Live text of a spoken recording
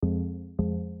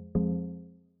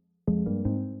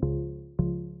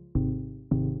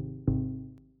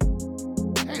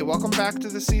Hey, welcome back to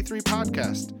the C3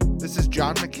 Podcast. This is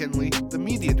John McKinley, the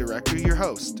Media Director, your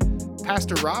host.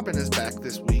 Pastor Robin is back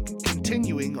this week,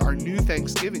 continuing our new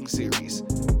Thanksgiving series.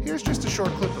 Here's just a short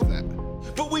clip of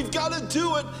that. But we've got to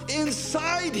do it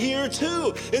inside here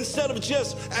too, instead of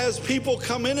just as people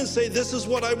come in and say, this is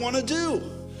what I want to do.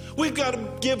 We've got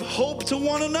to give hope to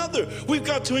one another. We've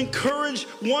got to encourage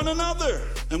one another,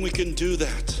 and we can do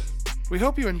that. We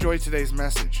hope you enjoyed today's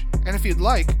message. And if you'd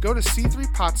like, go to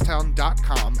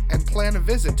c3pottstown.com and plan a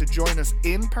visit to join us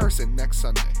in person next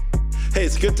Sunday. Hey,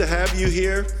 it's good to have you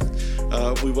here.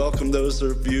 We welcome those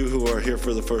of you who are here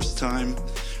for the first time.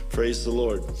 Praise the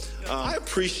Lord. I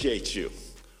appreciate you.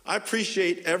 I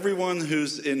appreciate everyone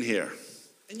who's in here.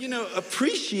 And you know,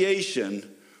 appreciation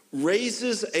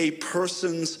raises a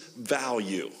person's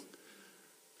value.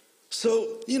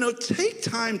 So, take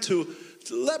time to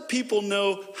let people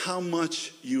know how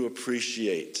much you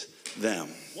appreciate them.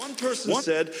 One person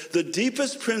said, the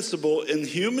deepest principle in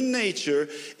human nature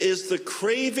is the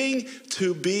craving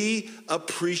to be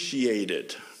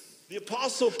appreciated. The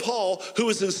Apostle Paul, who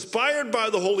was inspired by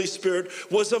the Holy Spirit,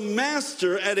 was a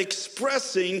master at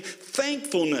expressing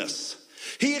thankfulness.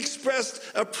 He expressed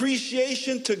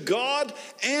appreciation to God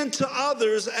and to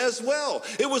others as well.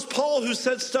 It was Paul who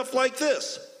said stuff like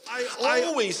this: I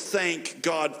always thank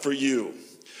God for you.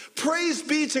 Praise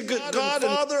be to God and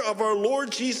Father of our Lord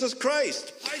Jesus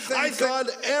Christ. I thank God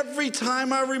every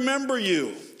time I remember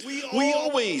you. We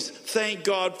always thank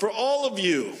God for all of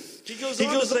you. He goes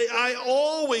to say, I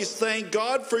always thank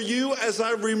God for you as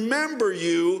I remember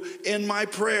you in my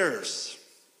prayers.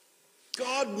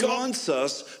 God wants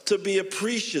us to be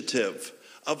appreciative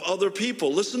of other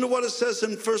people. Listen to what it says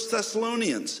in 1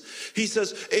 Thessalonians. He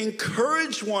says,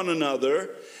 encourage one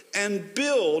another and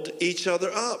build each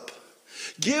other up.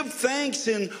 Give thanks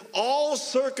in all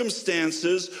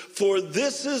circumstances, for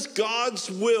this is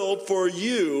God's will for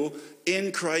you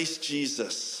in Christ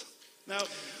Jesus. Now,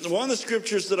 one of the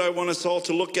scriptures that I want us all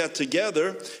to look at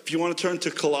together, if you want to turn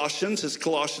to Colossians, it's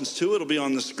Colossians 2. It'll be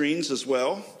on the screens as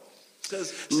well. It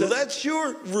says, let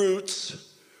your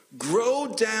roots grow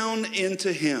down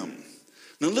into him.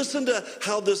 Now listen to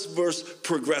how this verse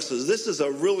progresses. This is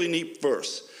a really neat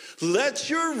verse. Let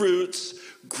your roots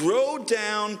grow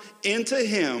down into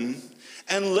him,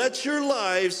 and let your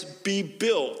lives be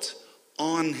built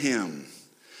on him.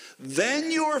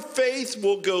 Then your faith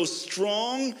will go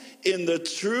strong in the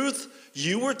truth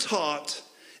you were taught,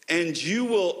 and you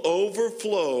will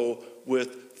overflow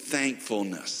with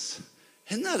thankfulness.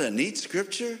 Isn't that a neat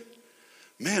scripture?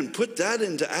 Man, put that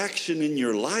into action in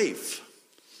your life.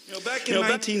 Back in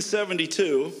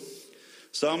 1972,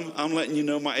 so I'm letting you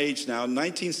know my age now.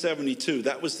 1972,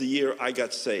 that was the year I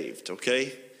got saved,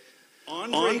 okay?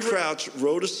 Andre Crouch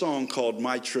wrote a song called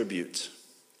My Tribute.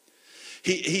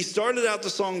 He started out the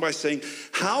song by saying,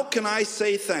 how can I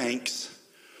say thanks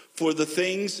for the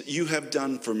things you have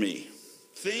done for me?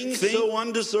 Things so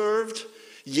undeserved,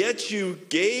 yet you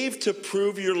gave to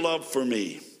prove your love for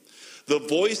me. The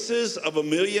voices of a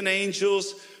million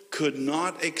angels could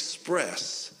not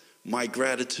express my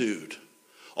gratitude.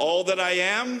 All that I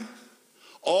am,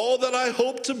 all that I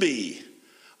hope to be,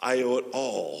 I owe it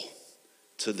all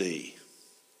to thee.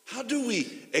 How do we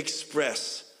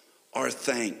express our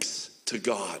thanks to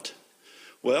God?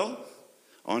 Well,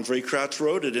 Andre Crouch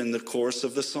wrote it in the chorus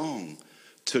of the song.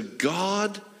 To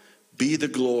God be the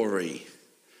glory.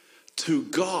 To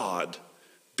God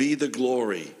be the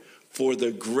glory for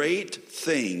the great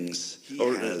things he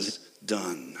has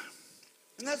done.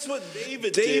 And that's what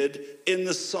David did in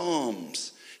the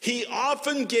Psalms. He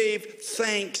often gave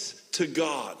thanks to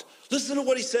God. Listen to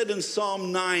what he said in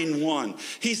Psalm 9:1.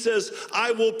 He says,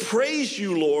 I will praise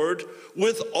you, Lord,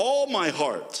 with all my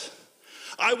heart.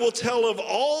 I will tell of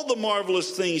all the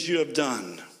marvelous things you have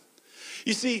done.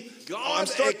 You see, God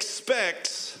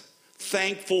expects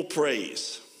thankful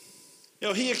praise.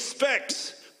 He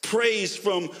expects praise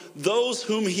from those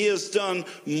whom he has done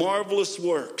marvelous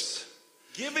works.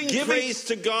 Giving praise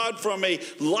to God from a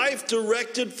life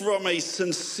directed from a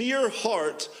sincere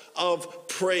heart of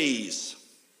praise.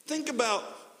 Think about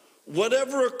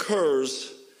whatever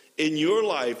occurs in your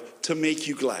life to make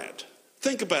you glad.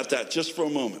 Think about that just for a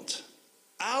moment.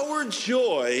 Our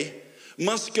joy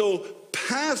must go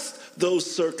past those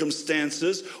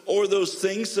circumstances or those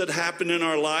things that happen in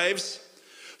our lives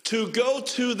to go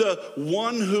to the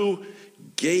one who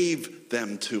gave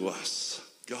them to us,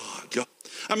 God.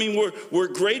 I mean, we're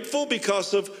grateful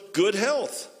because of good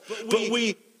health, but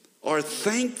we are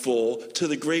thankful to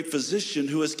the great physician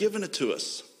who has given it to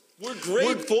us. We're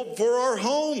grateful for our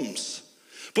homes,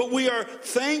 But we are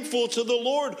thankful to the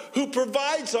Lord who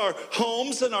provides our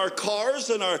homes and our cars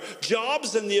and our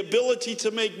jobs and the ability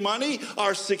to make money,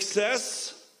 our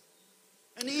success.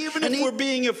 And even if we're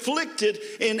being afflicted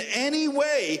in any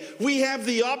way, we have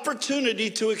the opportunity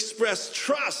to express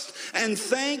trust and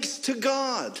thanks to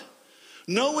God,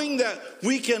 knowing that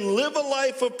we can live a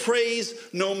life of praise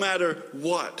no matter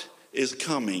what is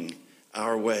coming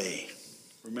our way.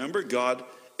 Remember, God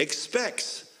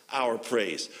expects our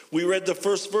praise. We read the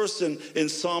first verse in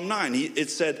Psalm 9. It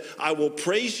said, I will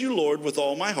praise you, Lord, with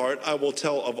all my heart. I will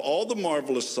tell of all the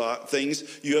marvelous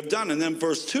things you have done. And then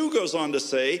verse 2 goes on to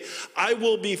say, I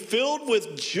will be filled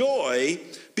with joy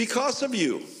because of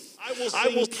you. I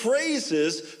will sing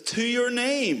praises to your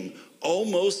name, O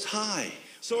Most High.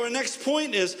 So our next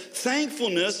point is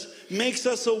thankfulness makes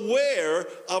us aware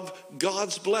of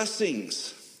God's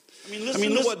blessings.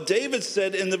 Listen to what David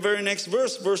said in the very next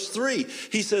verse, verse 3.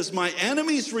 He says, my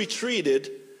enemies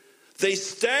retreated, they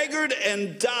staggered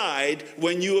and died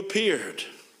when you appeared.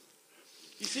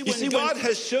 You see, God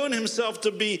has shown himself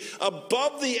to be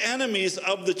above the enemies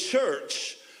of the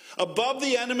church, above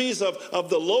the enemies of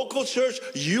the local church.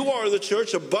 You are the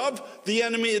church, above the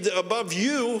enemy, above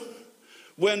you.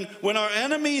 When our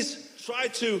enemies try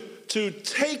to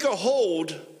take a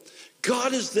hold,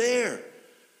 God is there.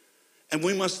 And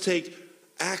we must take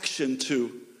action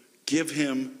to give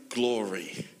him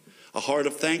glory. A heart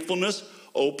of thankfulness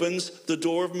opens the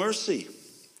door of mercy.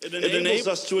 It enables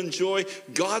us to enjoy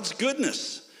God's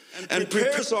goodness and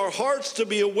prepares our hearts to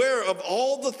be aware of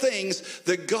all the things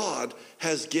that God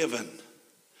has given.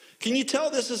 Can you tell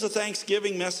this is a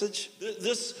Thanksgiving message?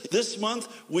 This month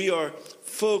we are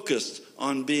focused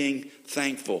on being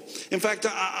thankful. In fact,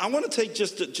 I want to take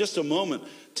just a moment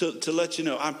to let you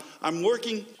know, I'm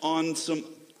working on some,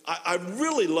 I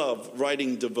really love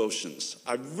writing devotions.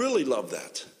 I really love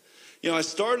that. You know, I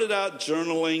started out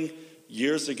journaling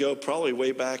years ago, probably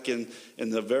way back in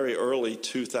the very early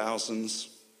 2000s.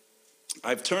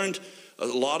 I've turned a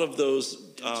lot of those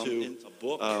into a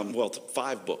book.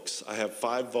 5 books. I have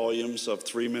 5 volumes of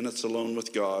 3 Minutes Alone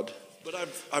with God. But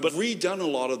I've redone a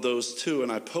lot of those too,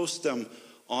 and I post them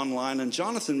online. And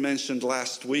Jonathan mentioned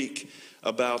last week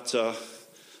about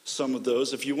some of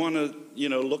those. If you want to,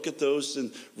 look at those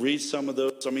and read some of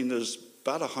those, there's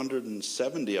about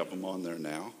 170 of them on there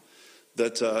now.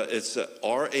 That it's at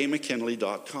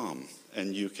ramckinley.com,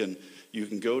 and you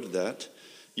can go to that.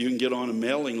 You can get on a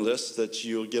mailing list that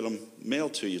you'll get them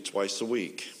mailed to you twice a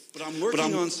week. But I'm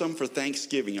working on some for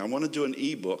Thanksgiving. I want to do an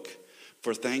ebook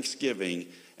for Thanksgiving,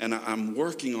 and I'm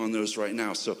working on those right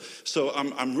now. So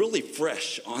I'm really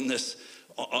fresh on this.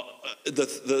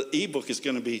 The ebook is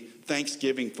going to be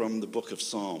Thanksgiving from the book of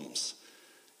Psalms.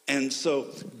 And so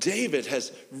David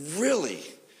has really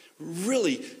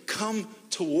come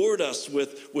toward us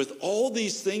with all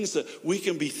these things that we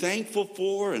can be thankful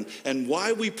for and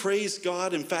why we praise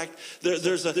God. In fact,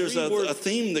 there's a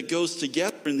theme that goes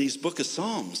together in these book of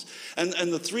Psalms. And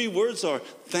the 3 words are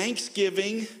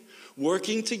thanksgiving,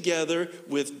 working together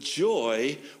with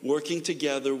joy, working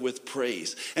together with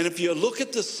praise. And if you look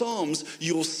at the Psalms,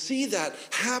 you'll see that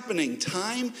happening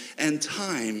time and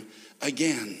time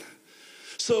again.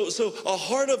 So a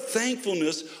heart of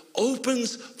thankfulness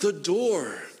opens the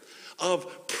door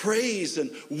of praise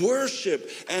and worship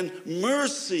and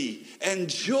mercy and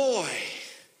joy.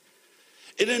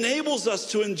 It enables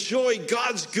us to enjoy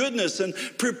God's goodness and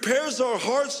prepares our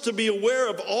hearts to be aware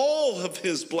of all of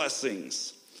his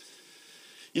blessings.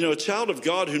 A child of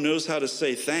God who knows how to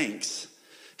say thanks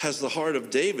has the heart of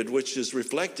David, which is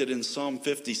reflected in Psalm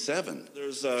 57.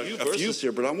 There's a few verses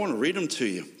here, but I want to read them to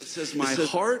you. It says, my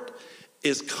heart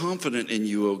is confident in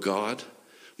you, O God.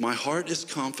 My heart is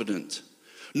confident.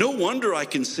 No wonder I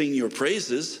can sing your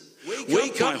praises.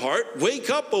 Wake up, my heart. Wake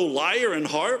up, O lyre and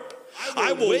harp.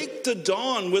 I will wake the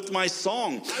dawn with my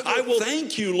song. I will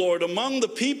thank you, Lord, among the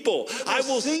people. I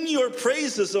will sing your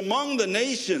praises among the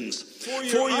nations. For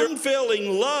your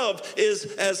unfailing love is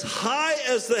as high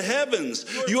as the heavens.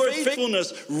 Your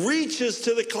faithfulness reaches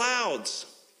to the clouds.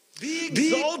 Be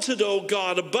exalted, O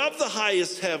God, above the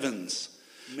highest heavens.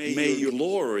 May your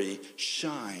glory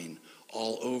shine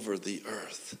all over the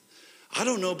earth. I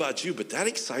don't know about you, but that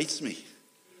excites me.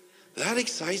 That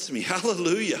excites me.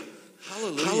 Hallelujah.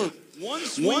 Hallelujah.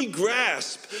 Once we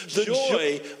grasp the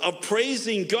joy of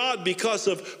praising God because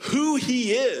of who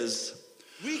he is,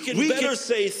 we can better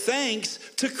say thanks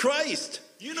to Christ.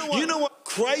 You know what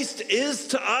Christ is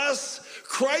to us?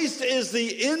 Christ is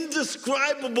the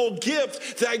indescribable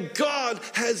gift that God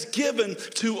has given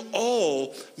to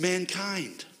all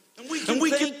mankind. And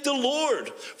we thank the Lord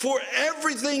for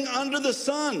everything under the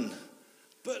sun.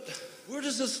 But where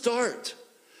does it start?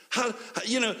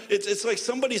 It's like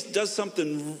somebody does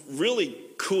something really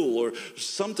cool or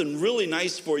something really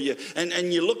nice for you,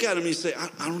 and you look at them and you say,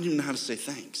 I don't even know how to say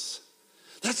thanks.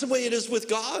 That's the way it is with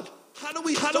God. How do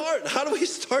we start? How do we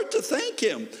start to thank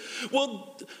him?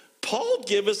 Well, Paul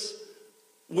gives us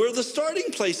where the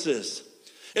starting place is.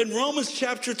 In Romans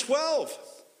chapter 12,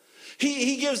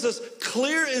 he gives us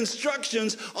clear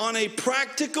instructions on a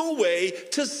practical way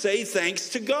to say thanks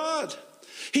to God.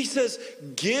 He says,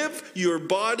 give your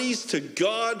bodies to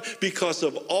God because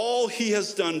of all he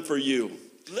has done for you.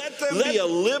 Let them be a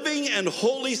living and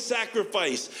holy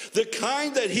sacrifice, the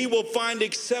kind that he will find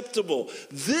acceptable.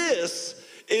 This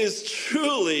is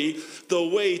truly the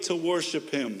way to worship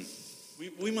him.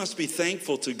 We must be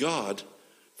thankful to God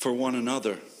for one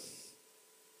another.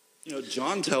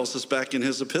 John tells us back in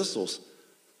his epistles.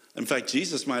 In fact,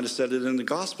 Jesus might have said it in the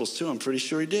Gospels too. I'm pretty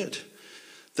sure he did.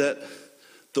 That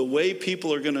the way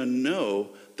people are going to know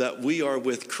that we are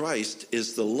with Christ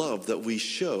is the love that we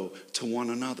show to one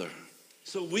another.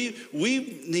 So we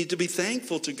need to be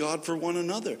thankful to God for one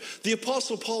another. The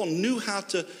Apostle Paul knew how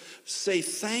to say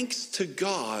thanks to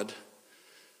God,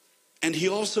 and he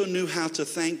also knew how to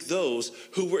thank those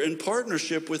who were in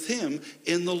partnership with him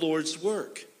in the Lord's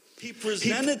work. He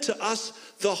presented to us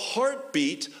the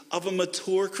heartbeat of a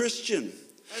mature Christian.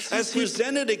 As he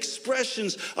presented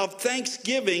expressions of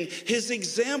thanksgiving, his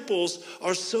examples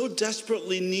are so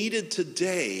desperately needed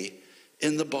today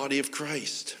in the body of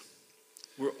Christ.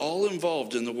 We're all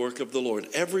involved in the work of the Lord,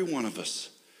 every one of us.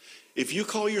 If you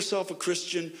call yourself a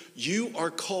Christian, you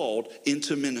are called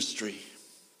into ministry.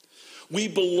 We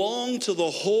belong to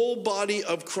the whole body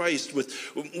of Christ.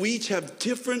 We each have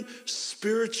different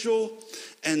spiritual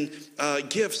and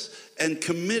gifts and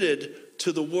committed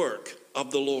to the work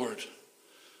of the Lord.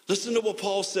 Listen to what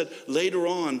Paul said later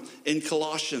on in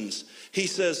Colossians. He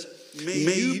says,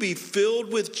 may you be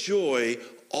filled with joy,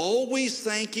 always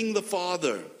thanking the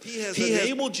Father. He has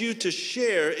enabled you to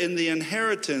share in the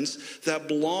inheritance that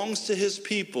belongs to his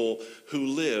people who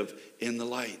live in the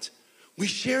light. We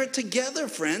share it together,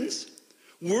 friends.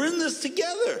 We're in this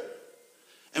together.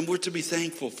 And we're to be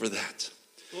thankful for that.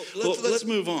 Let's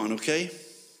move on, okay?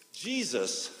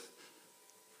 Jesus,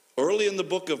 early in the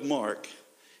book of Mark,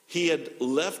 he had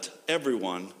left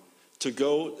everyone to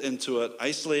go into an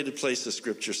isolated place, the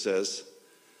scripture says,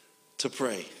 to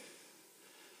pray.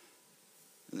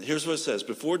 And here's what it says.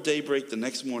 Before daybreak the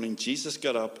next morning, Jesus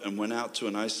got up and went out to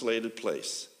an isolated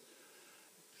place.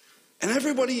 And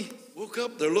everybody woke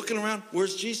up. They're looking around.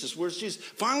 Where's Jesus? Where's Jesus?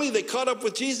 Finally, they caught up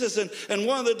with Jesus, and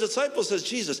one of the disciples says,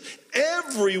 Jesus,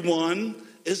 everyone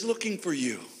is looking for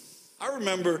you. I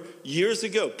remember years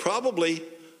ago, probably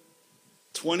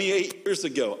 28 years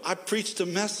ago, I preached a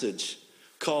message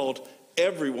called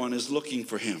Everyone is Looking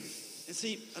for Him. And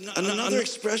see, another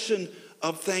expression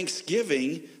of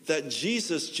thanksgiving that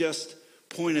Jesus just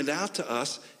pointed out to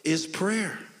us is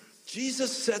prayer.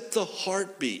 Jesus set the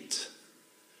heartbeat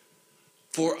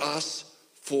for us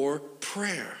for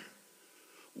prayer.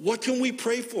 What can we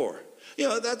pray for?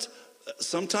 That's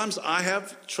sometimes I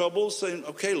have trouble saying,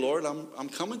 okay, Lord, I'm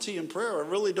coming to you in prayer. I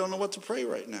really don't know what to pray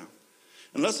right now.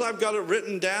 Unless I've got it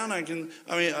written down, I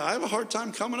have a hard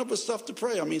time coming up with stuff to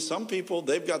pray. Some people,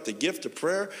 they've got the gift of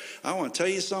prayer. I want to tell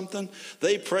you something.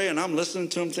 They pray and I'm listening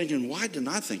to them thinking, why didn't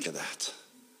I think of that?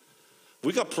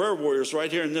 We got prayer warriors right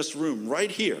here in this room,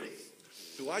 right here.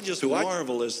 Who I just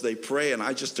marvel as they pray, and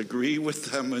I just agree with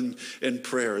them in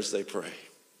prayer as they pray.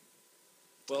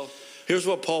 Well, here's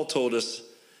what Paul told us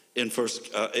in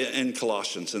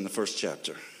Colossians in the first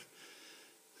chapter.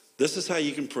 This is how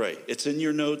you can pray. It's in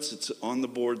your notes. It's on the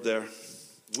board there.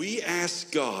 We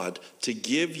ask God to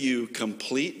give you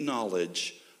complete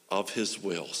knowledge of his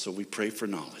will. So we pray for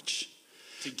knowledge.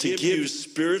 To give you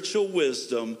spiritual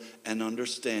wisdom and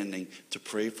understanding. To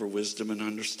pray for wisdom and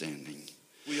understanding.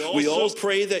 We also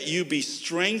pray that you be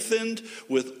strengthened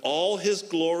with all his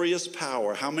glorious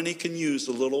power. How many can use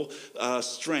a little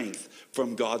strength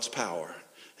from God's power?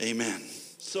 Amen.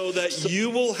 So that you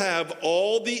will have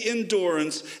all the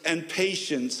endurance and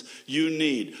patience you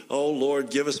need. Oh,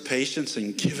 Lord, give us patience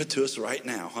and give it to us right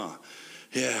now, huh?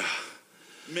 Yeah.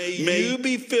 May you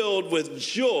be filled with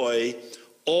joy,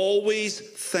 always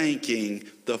thanking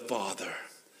the Father.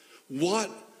 What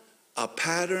a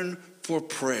pattern for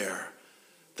prayer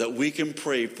that we can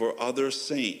pray for other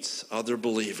saints, other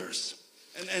believers.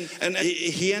 And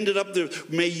he ended up there,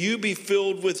 may you be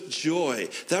filled with joy.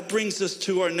 That brings us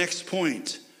to our next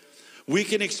point. We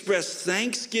can express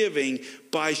thanksgiving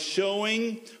by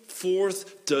showing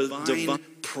forth divine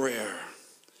prayer.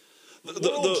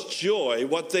 The joy,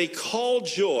 what they call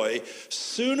joy,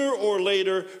 sooner or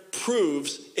later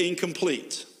proves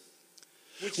incomplete.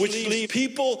 which leaves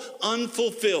people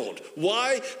unfulfilled.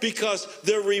 Why? Because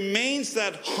there remains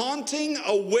that haunting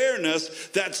awareness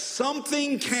that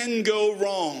something can go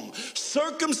wrong.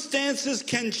 Circumstances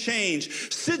can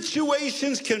change.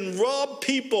 Situations can rob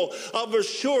people of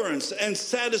assurance and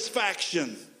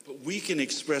satisfaction. But we can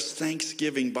express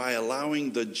thanksgiving by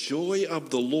allowing the joy of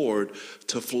the Lord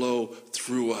to flow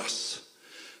through us.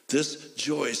 This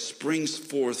joy springs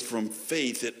forth from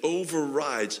faith. It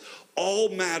overrides all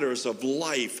matters of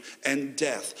life and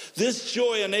death. This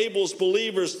joy enables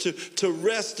believers to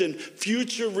rest in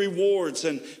future rewards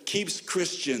and keeps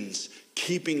Christians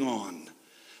keeping on.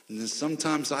 And then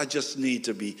sometimes I just need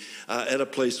to be at a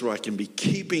place where I can be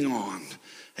keeping on.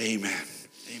 Amen.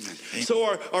 Amen.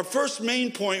 So our first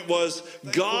main point was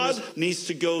God needs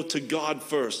to go to God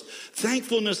first.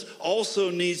 Thankfulness also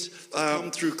needs to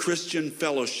come through Christian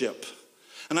fellowship.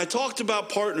 And I talked about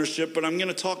partnership, but I'm going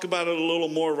to talk about it a little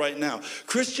more right now.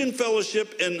 Christian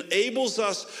fellowship enables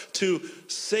us to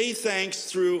say thanks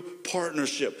through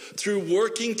partnership, through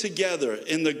working together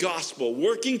in the gospel,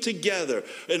 working together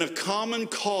in a common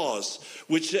cause,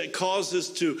 which causes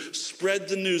to spread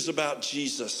the news about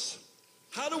Jesus.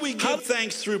 How do we give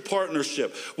thanks through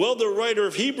partnership? Well, the writer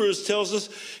of Hebrews tells us,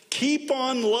 keep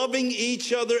on loving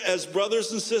each other as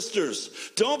brothers and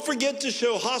sisters. Don't forget to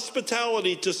show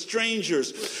hospitality to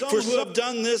strangers. For some who have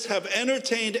done this have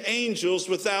entertained angels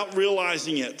without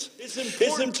realizing it. It's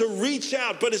important to reach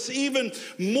out, but it's even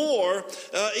more,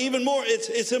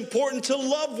 it's important to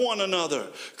love one another.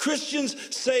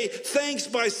 Christians say thanks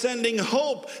by sending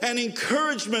hope and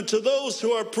encouragement to those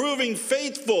who are proving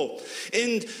faithful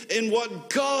in what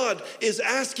God is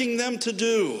asking them to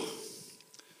do.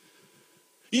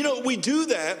 You know, we do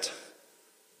that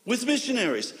with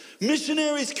missionaries.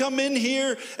 Missionaries come in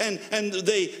here and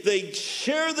they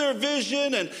share their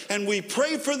vision and we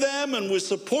pray for them and we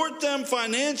support them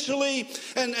financially.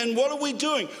 And what are we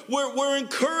doing? We're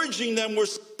encouraging them. We're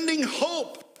sending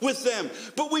hope with them.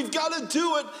 But we've got to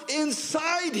do it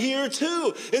inside here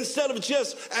too, instead of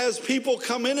just as people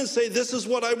come in and say, this is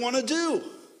what I want to do.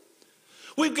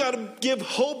 We've got to give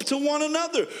hope to one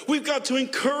another. We've got to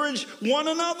encourage one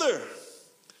another.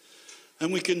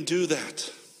 And we can do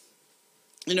that.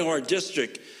 You know, our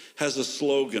district has a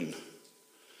slogan.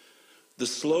 The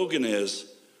slogan is,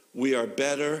 we are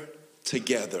better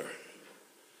together.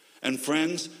 And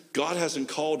friends, God hasn't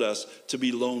called us to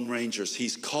be lone rangers.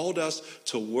 He's called us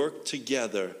to work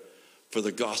together for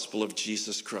the gospel of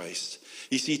Jesus Christ.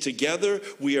 You see, together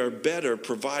we are better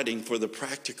providing for the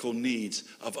practical needs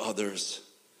of others,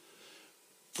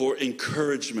 for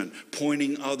encouragement,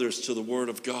 pointing others to the Word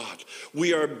of God.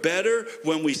 We are better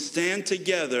when we stand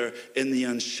together in the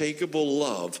unshakable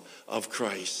love of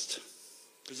Christ.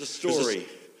 There's a story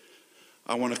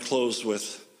I want to close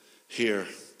with here.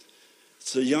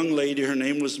 It's a young lady. Her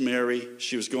name was Mary.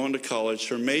 She was going to college.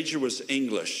 Her major was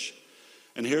English.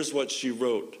 And here's what she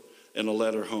wrote in a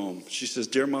letter home. She says,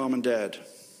 Dear Mom and Dad,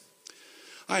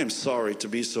 I am sorry to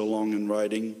be so long in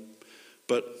writing,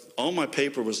 but all my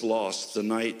paper was lost the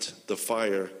night of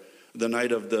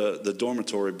the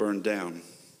dormitory burned down.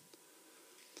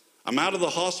 I'm out of the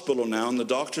hospital now, and the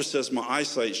doctor says my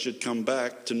eyesight should come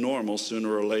back to normal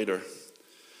sooner or later.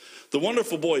 The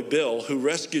wonderful boy, Bill, who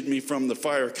rescued me from the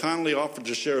fire, kindly offered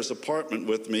to share his apartment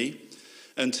with me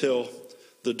until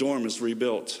the dorm is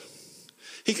rebuilt.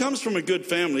 He comes from a good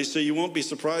family, so you won't be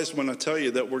surprised when I tell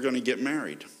you that we're going to get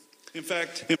married. In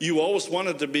fact, you always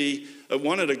wanted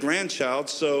a grandchild,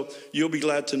 so you'll be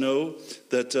glad to know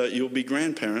that you'll be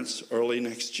grandparents early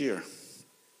next year.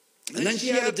 And then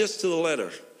she added this to the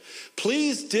letter.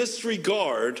 Please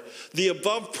disregard the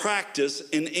above practice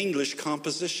in English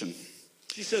composition.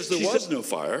 She says there was no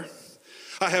fire.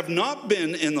 I have not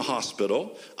been in the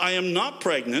hospital. I am not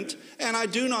pregnant, and I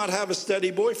do not have a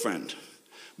steady boyfriend.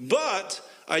 But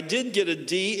I did get a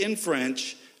D in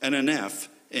French and an F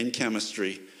in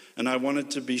chemistry, and I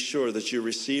wanted to be sure that you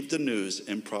received the news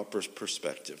in proper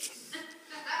perspective.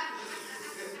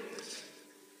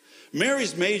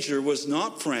 Mary's major was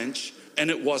not French, and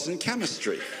it wasn't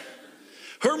chemistry.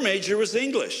 Her major was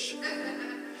English.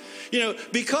 You know,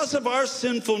 because of our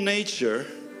sinful nature,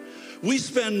 we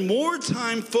spend more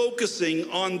time focusing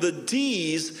on the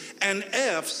D's and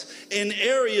F's in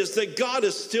areas that God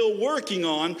is still working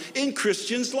on in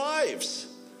Christians' lives.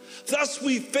 Thus,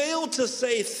 we fail to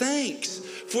say thanks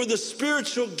for the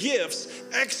spiritual gifts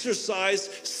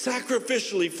exercised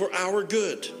sacrificially for our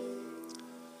good.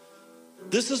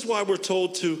 This is why we're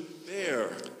told to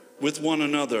bear with one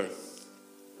another.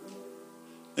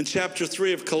 In chapter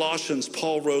 3 of Colossians,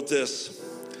 Paul wrote this.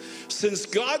 Since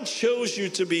God chose you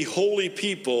to be holy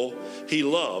people he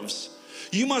loves,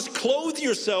 You must clothe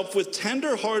yourself with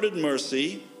tender-hearted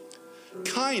mercy,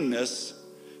 kindness,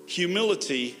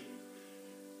 humility,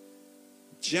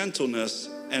 gentleness,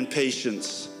 and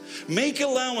patience. Make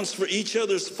allowance for each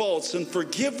other's faults and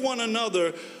forgive one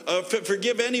another,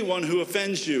 forgive anyone who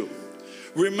offends you.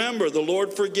 Remember, the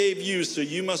Lord forgave you, so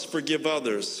you must forgive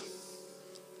others.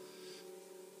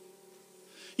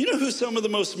 You know who some of the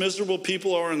most miserable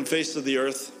people are on the face of the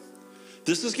earth?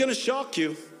 This is going to shock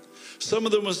you. Some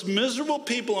of the most miserable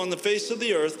people on the face of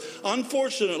the earth,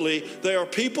 unfortunately, they are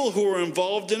people who are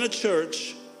involved in a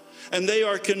church, and they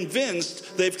are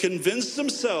convinced, they've convinced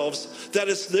themselves that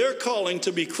it's their calling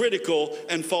to be critical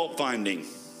and fault-finding.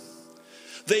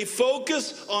 They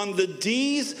focus on the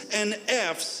D's and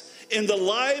F's in the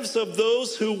lives of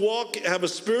those who have a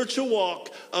spiritual walk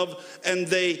and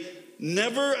they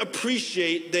never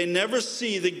appreciate, they never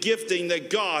see the gifting that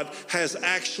God has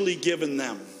actually given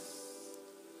them.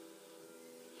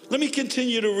 Let me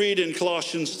continue to read in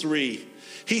Colossians 3.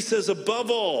 He says,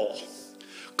 above all,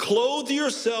 clothe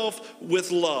yourself with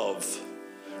love,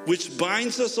 which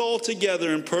binds us all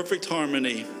together in perfect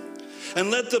harmony.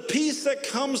 And let the peace that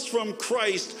comes from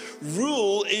Christ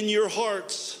rule in your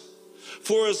hearts.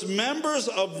 For as members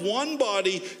of one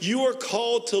body, you are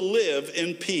called to live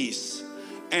in peace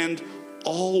and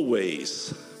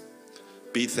always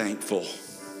be thankful.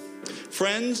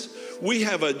 Friends, we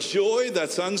have a joy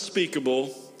that's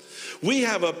unspeakable. We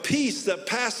have a peace that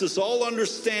passes all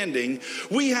understanding.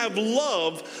 We have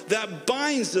love that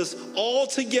binds us all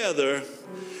together,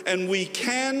 and we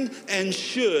can and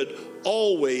should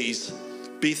always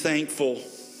be thankful.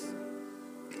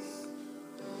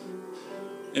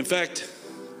 In fact,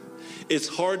 it's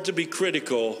hard to be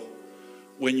critical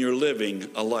when you're living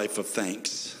a life of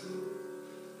thanks.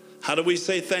 How do we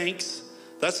say thanks?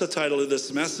 That's the title of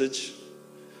this message.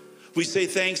 We say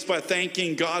thanks by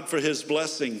thanking God for his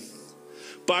blessing,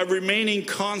 by remaining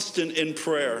constant in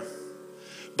prayer,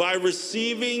 by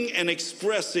receiving and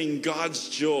expressing God's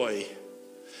joy,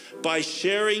 by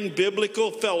sharing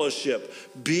biblical fellowship,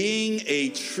 being a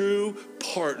true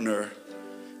partner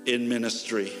in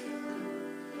ministry.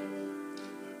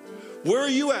 Where are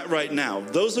you at right now?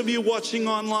 Those of you watching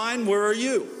online, where are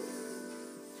you?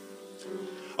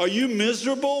 Are you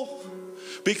miserable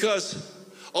because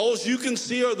all you can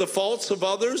see are the faults of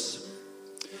others?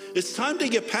 It's time to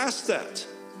get past that.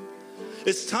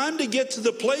 It's time to get to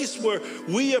the place where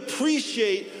we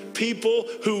appreciate people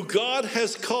who God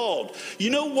has called.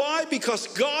 You know why? Because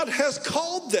God has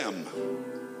called them.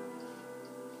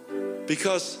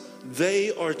 Because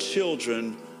they are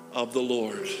children of the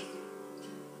Lord.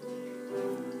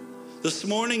 This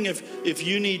morning, if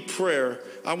you need prayer,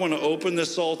 I want to open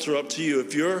this altar up to you.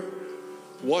 If you're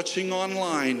watching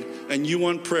online and you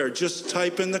want prayer, just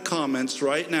type in the comments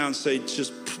right now and say,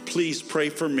 just please pray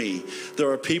for me.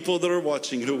 There are people that are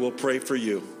watching who will pray for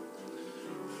you.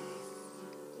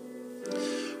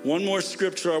 One more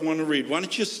scripture I want to read. Why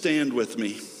don't you stand with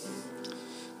me?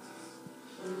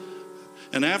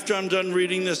 And after I'm done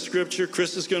reading this scripture,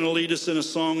 Chris is going to lead us in a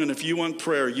song. And if you want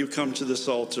prayer, you come to this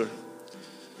altar.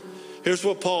 Here's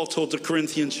what Paul told the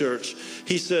Corinthian church.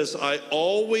 He says, I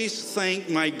always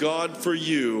thank my God for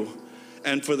you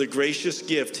and for the gracious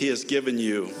gift he has given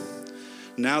you,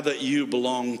 now that you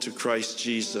belong to Christ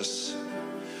Jesus.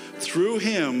 Through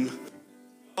him,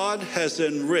 God has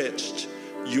enriched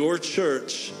your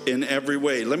church in every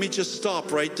way. Let me just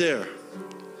stop right there.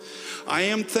 I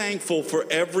am thankful for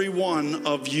every one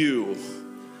of you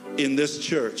in this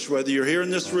church. Whether you're here in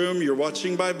this room, you're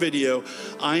watching by video,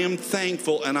 I am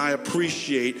thankful and I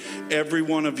appreciate every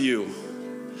one of you.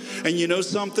 And you know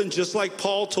something? Just like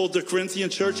Paul told the Corinthian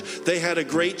church, they had a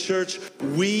great church.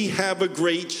 We have a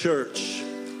great church.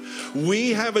 We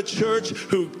have a church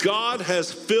who God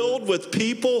has filled with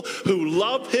people who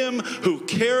love him, who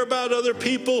care about other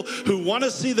people, who want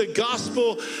to see the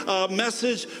gospel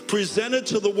message presented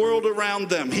to the world around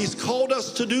them. He's called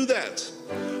us to do that.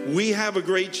 We have a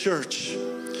great church.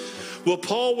 Well,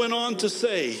 Paul went on to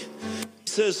say, he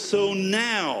says, so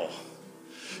now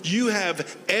you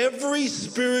have every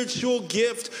spiritual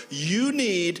gift you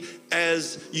need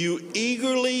as you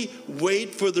eagerly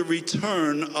wait for the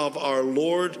return of our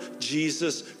Lord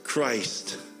Jesus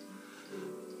Christ.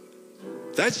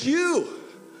 That's you.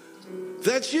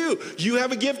 That's you. You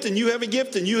have a gift and you have a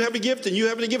gift and you have a gift and you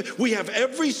have a gift. We have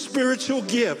every spiritual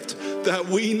gift that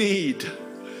we need.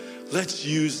 Let's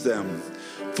use them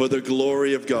for the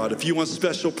glory of God. If you want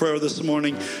special prayer this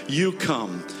morning, you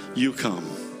come. You come.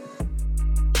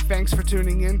 Thanks for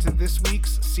tuning in to this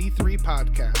week's C3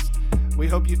 podcast. We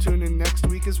hope you tune in next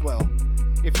week as well.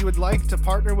 If you would like to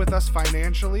partner with us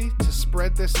financially to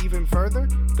spread this even further,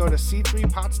 go to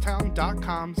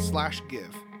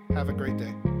c3pottstown.com/give. Have a great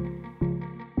day.